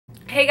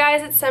Hey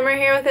guys, it's Summer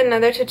here with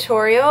another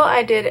tutorial.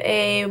 I did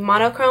a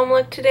monochrome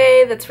look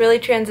today that's really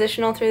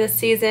transitional through the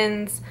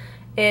seasons.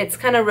 It's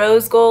kind of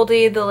rose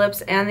goldy, the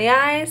lips and the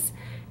eyes,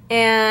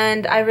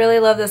 and I really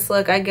love this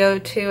look. I go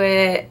to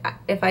it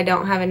if I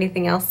don't have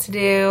anything else to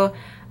do,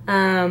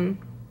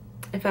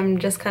 if I'm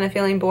just kind of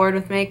feeling bored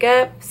with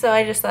makeup. So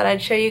I just thought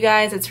I'd show you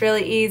guys. It's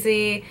really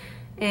easy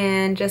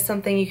and just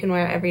something you can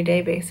wear every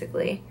day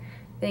basically.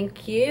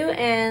 Thank you,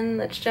 and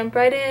let's jump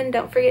right in.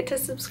 Don't forget to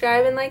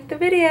subscribe and like the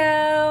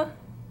video.